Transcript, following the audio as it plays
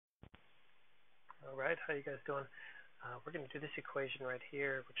Alright, how you guys doing? We're going to do this equation right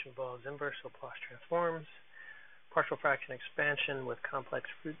here, which involves inverse Laplace transforms, partial fraction expansion with complex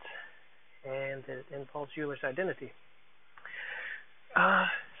roots, and it involves Euler's identity.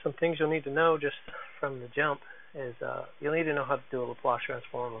 Some things you'll need to know just from the jump is you'll need to know how to do a Laplace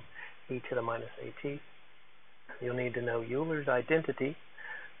transform of e to the minus at. You'll need to know Euler's identity,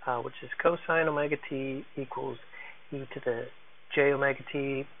 which is cosine omega t equals e to the j omega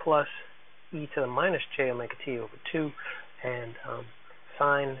t plus e to the minus j omega t over 2, and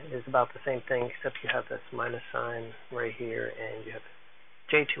sine is about the same thing, except you have this minus sign right here and you have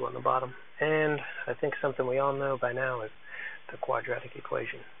j2 on the bottom. And I think something we all know by now is the quadratic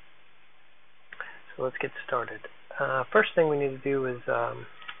equation. So let's get started. First thing we need to do is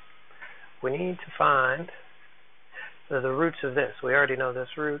we need to find the roots of this. We already know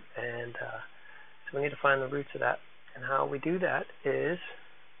this root, and so we need to find the roots of that. And how we do that is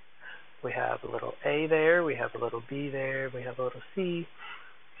we have a little a there, we have a little b there, we have a little c,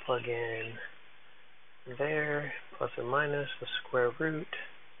 plug in there, plus or minus the square root,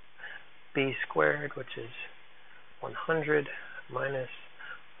 b squared, which is 100, minus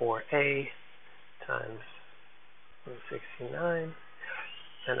 4a times 169.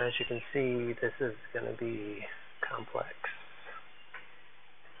 And as you can see, this is going to be complex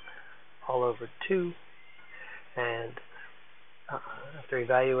all over 2. And after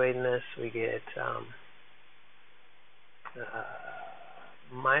evaluating this, we get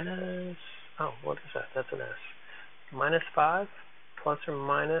minus, oh, what is that? That's an S. Minus 5 plus or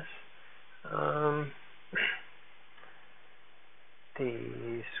minus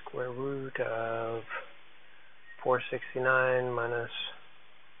the square root of 469 minus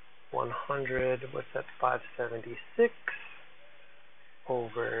 100, what's that, 576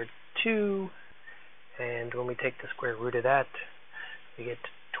 over 2. And when we take the square root of that, we get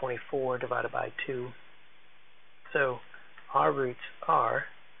 24 divided by 2. So our roots are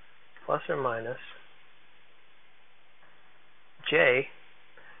plus or minus j,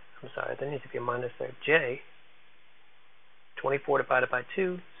 I'm sorry, there needs to be a minus there, j, 24 divided by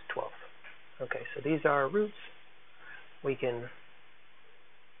 2 is 12. Okay, so these are our roots. We can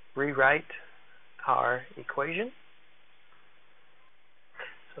rewrite our equation.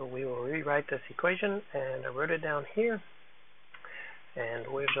 So we will rewrite this equation, and I wrote it down here, and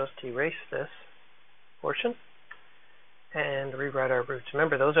we'll just erase this portion and rewrite our roots.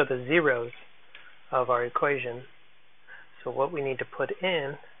 Remember, those are the zeros of our equation, so what we need to put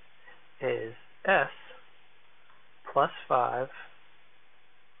in is s plus 5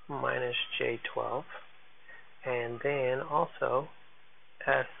 minus j12, and then also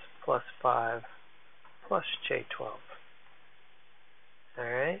s plus 5 plus j12.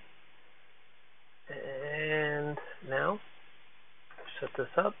 Alright, and now set this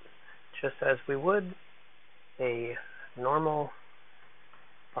up just as we would a normal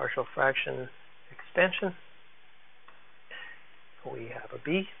partial fraction expansion. We have a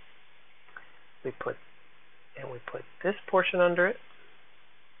b, we put this portion under it,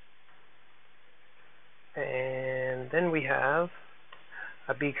 and then we have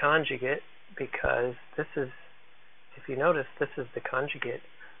a b conjugate, because this is, if you notice, this is the conjugate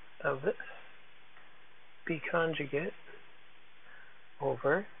of this. B conjugate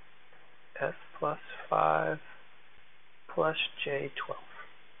over s plus 5 plus j12.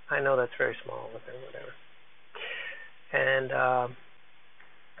 I know that's very small, but whatever. And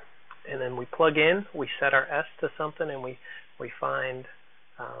then we plug in, we set our s to something, and we find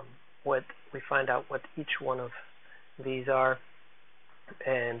out what each one of these are.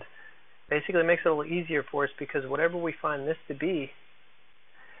 And basically, it makes it a little easier for us, because whatever we find this to be,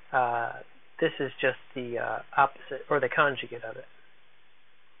 this is just the opposite, or the conjugate of it.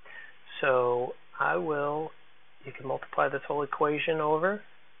 So you can multiply this whole equation over.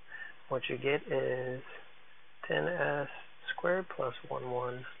 What you get is 10s squared plus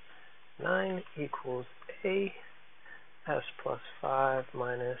 119 equals a s plus 5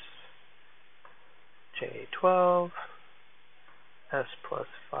 minus j12 s plus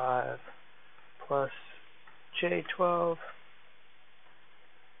 5 plus j12,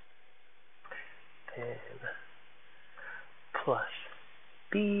 then plus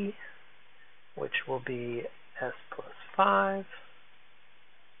b, which will be s plus 5,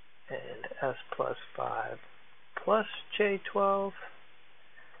 and s plus 5 plus j12,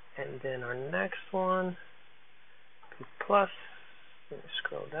 and then our next one be plus, let me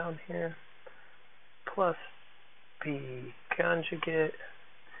scroll down here, plus b conjugate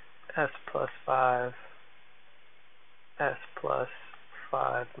s plus 5 s plus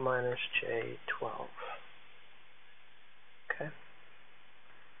 5 minus j12. Okay.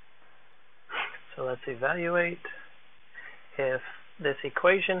 So let's evaluate if this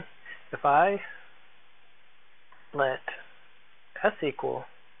equation, if I let s equal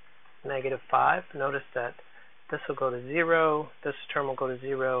 -5, notice that this will go to 0, this term will go to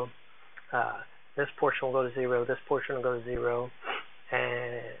 0, this portion will go to 0, this portion will go to 0,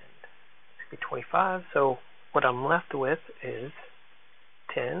 and it's going to be 25. So what I'm left with is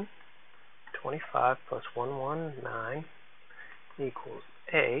 10, 25 plus 119 equals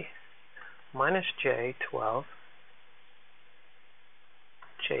a minus j, 12,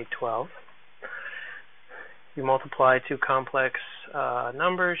 j12. You multiply two complex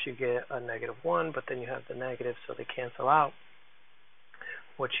numbers, you get a -1, but then you have the negative, so they cancel out.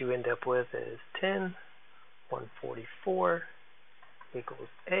 What you end up with is 10, 144 equals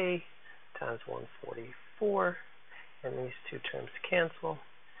a times 144, and these two terms cancel,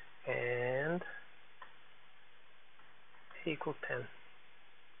 and a equals 10.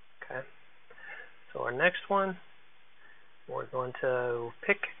 Okay, so our next one, we're going to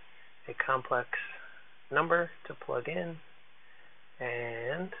pick a complex number to plug in,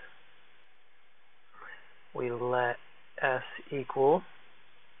 and we let s equal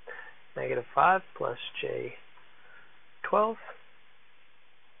 -5 plus j12,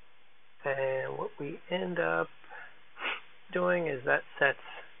 and what we end up doing is that's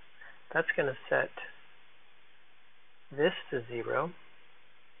going to set this to 0.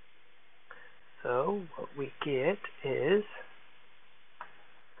 So what we get is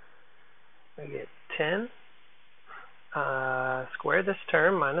we get 10 square this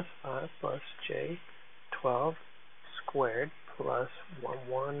term, -5 plus j12 squared plus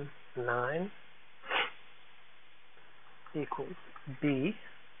 119 equals b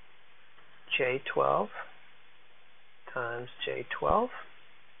j12 times j12.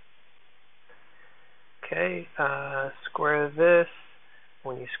 Okay, square this.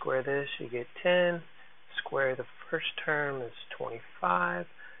 When you square this, you get 10. Square the first term is 25.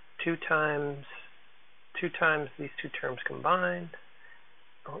 Two times these two terms combined.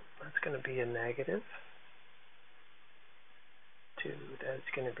 Oh, that's going to be a negative. 2, that's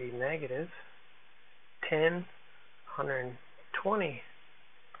going to be negative 10, 120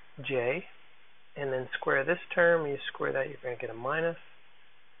 j. And then square this term, you square that, you're going to get a minus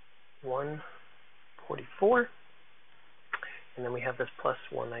 144. And then we have this plus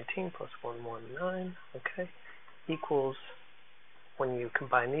 119 plus 119, okay, equals, when you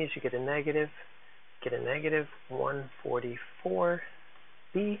combine these, you get a negative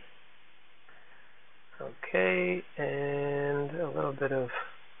 144b. Okay, and a little bit of,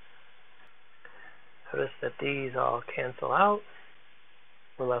 notice that these all cancel out.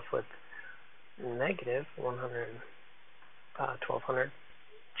 We're left with negative 1200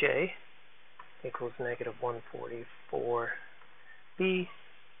 j equals negative 144b.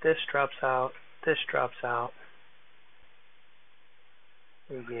 This drops out, this drops out.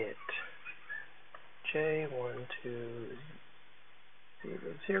 We get j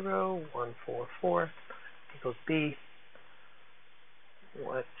 1200144 equals b.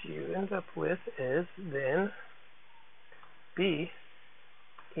 What you end up with is then b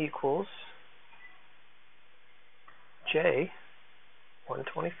equals j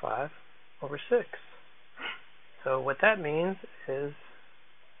 125 over 6. So what that means is,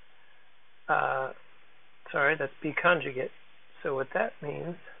 sorry, that's b conjugate. So what that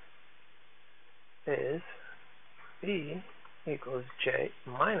means is b equals j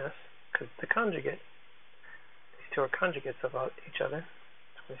minus, because the conjugate, these two are conjugates of each other,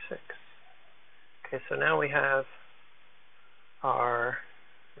 26. Okay, so now we have our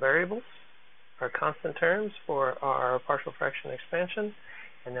variables, our constant terms for our partial fraction expansion,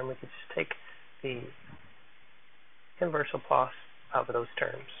 and then we can just take the inverse Laplace of those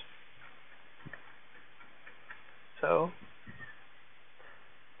terms. So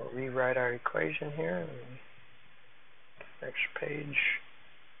we'll rewrite our equation here. Next page.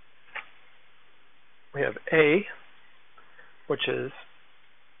 We have a, which is,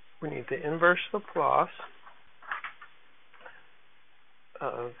 we need the inverse Laplace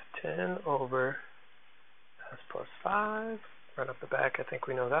of 10 over s plus 5. Right up the back, I think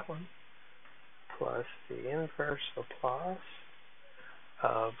we know that one. Plus the inverse Laplace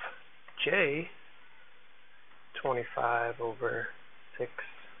of j 25 over 6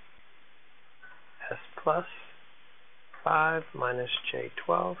 s plus 5 minus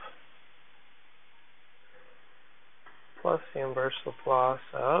j12 plus the inverse Laplace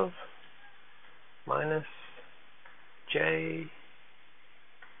of minus j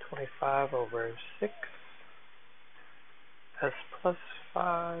 25 over 6 s plus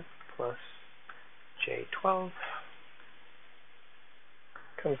 5 plus j12.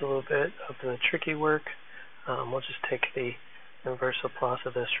 comes a little bit of the tricky work. We'll just take the inverse Laplace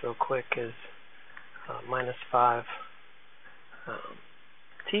of this real quick is minus 5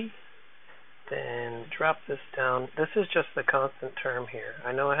 t. Then drop this down. This is just the constant term here.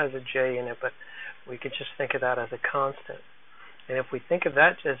 I know it has a j in it, but we could just think of that as a constant. And if we think of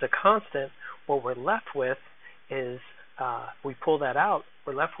that as a constant, what we're left with is, we pull that out,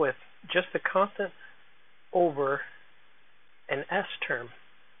 we're left with just the constant over an s term.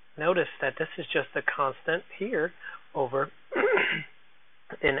 Notice that this is just a constant here over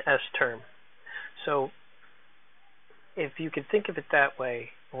an s term. So if you could think of it that way,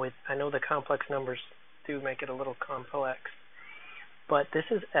 I know the complex numbers do make it a little complex, but this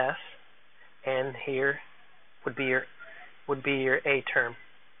is s, and here would be your a term.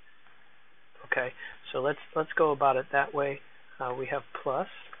 Okay, so let's go about it that way. We have plus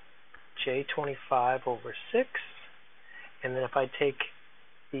j25 over 6, and then if I take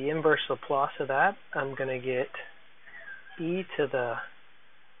the inverse Laplace of that, I'm going to get e to the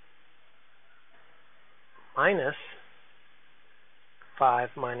minus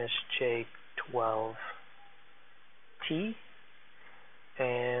 5 minus j12 t,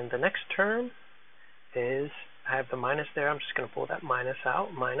 and the next term is, I have the minus there, I'm just going to pull that minus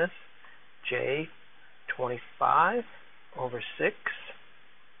out, minus j25 over 6,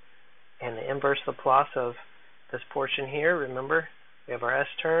 and the inverse Laplace of this portion here, remember, we have our s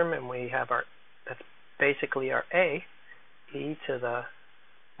term, and we have that's basically our a, e to the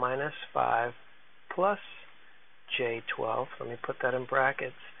minus 5 plus j12, let me put that in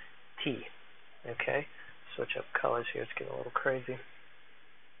brackets, t. Okay, switch up colors here, it's getting a little crazy.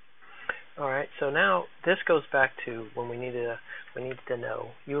 Alright, so now this goes back to when we needed to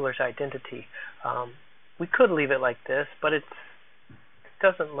know Euler's identity. We could leave it like this, but it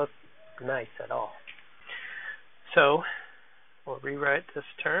doesn't look nice at all. So we'll rewrite this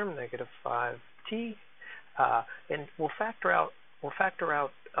term, negative 5t, and we'll factor out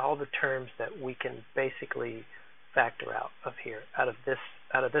all the terms that we can basically factor out of here, out of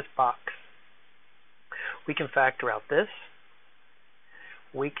this box. We can factor out this.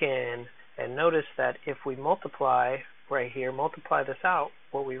 We can, and notice that if we multiply right here, multiply this out,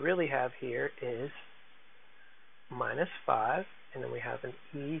 what we really have here is minus 5, and then we have an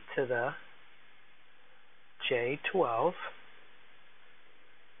e to the j12.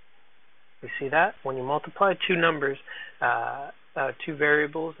 You see that? When you multiply two numbers, two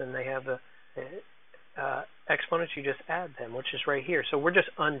variables, and they have exponents, you just add them, which is right here. So we're just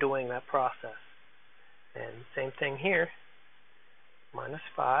undoing that process. And same thing here, minus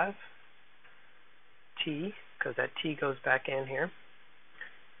 5 t, because that t goes back in here,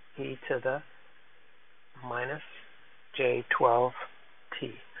 e to the minus j12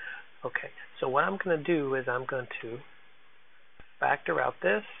 t. Okay, so what I'm going to do is I'm going to factor out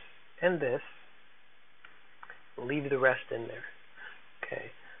this and this, leave the rest in there.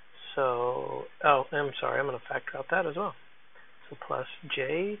 Okay, so, I'm sorry, I'm going to factor out that as well. So plus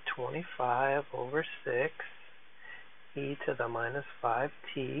j25 over 6 e to the minus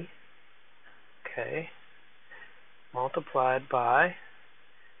 5t, okay, multiplied by,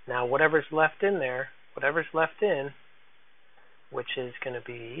 now whatever's left in there, which is going to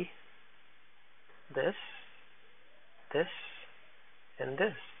be this, and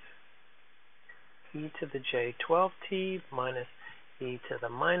this, e to the j12t minus e to the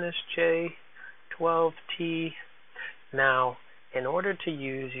minus j12t. Now, in order to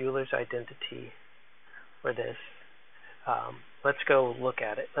use Euler's identity for this, let's go look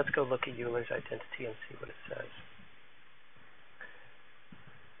at it. Let's go look at Euler's identity and see what it says.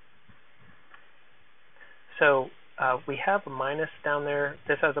 So we have a minus down there.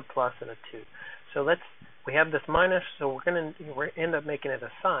 This has a plus and a 2. So we have this minus, so we're going to end up making it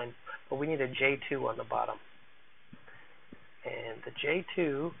a sign, but we need a j2 on the bottom. And the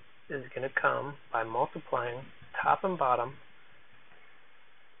j2 is going to come by multiplying top and bottom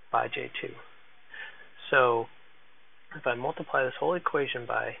by j2. So if I multiply this whole equation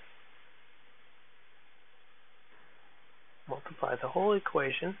by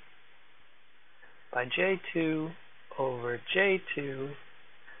j2 over j2,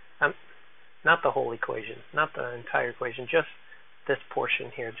 not the whole equation, not the entire equation, just this portion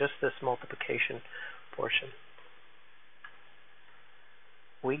here, just this multiplication portion,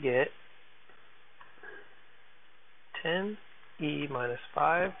 we get 10e minus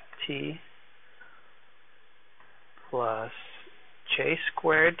 5t plus j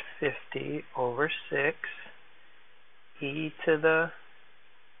squared 50 over 6 e to the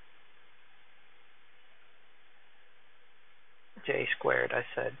j squared, I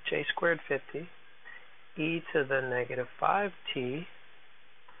said j squared 50 e to the negative 5t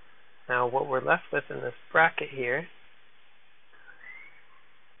Now what we're left with in this bracket here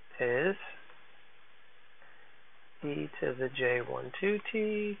is e to the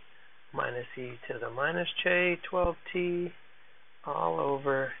j12t minus e to the minus j12t all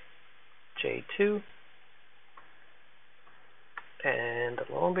over j2. And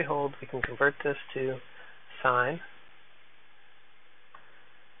lo and behold, we can convert this to sine.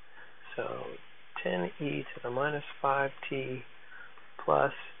 So 10e to the minus 5t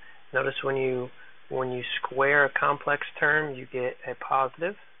plus, notice when you square a complex term, you get a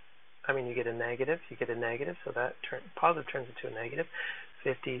positive. You get a negative. So that positive turns into a negative.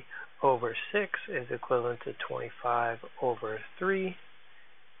 50 over 6 is equivalent to 25 over 3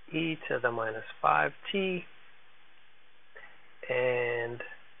 e to the minus 5t. And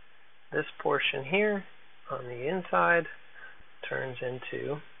this portion here on the inside turns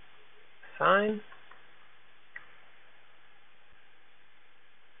into sine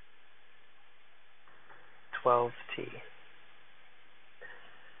 (12t).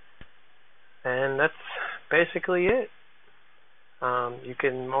 And that's basically it. You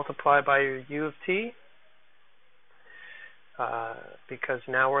can multiply by your u of t because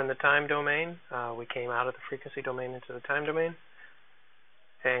now we're in the time domain. We came out of the frequency domain into the time domain.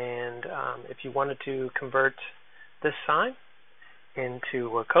 And if you wanted to convert this sine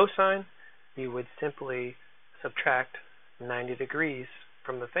into a cosine, you would simply subtract 90 degrees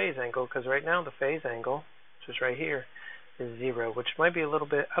from the phase angle, because right now the phase angle, which is right here, is 0, which might be a little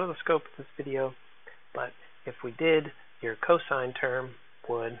bit out of the scope of this video, but if we did, your cosine term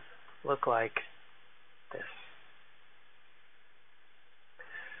would look like this.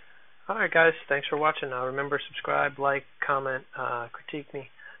 Alright guys, thanks for watching. Remember, subscribe, like, comment, critique me.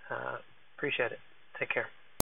 Appreciate it. Take care.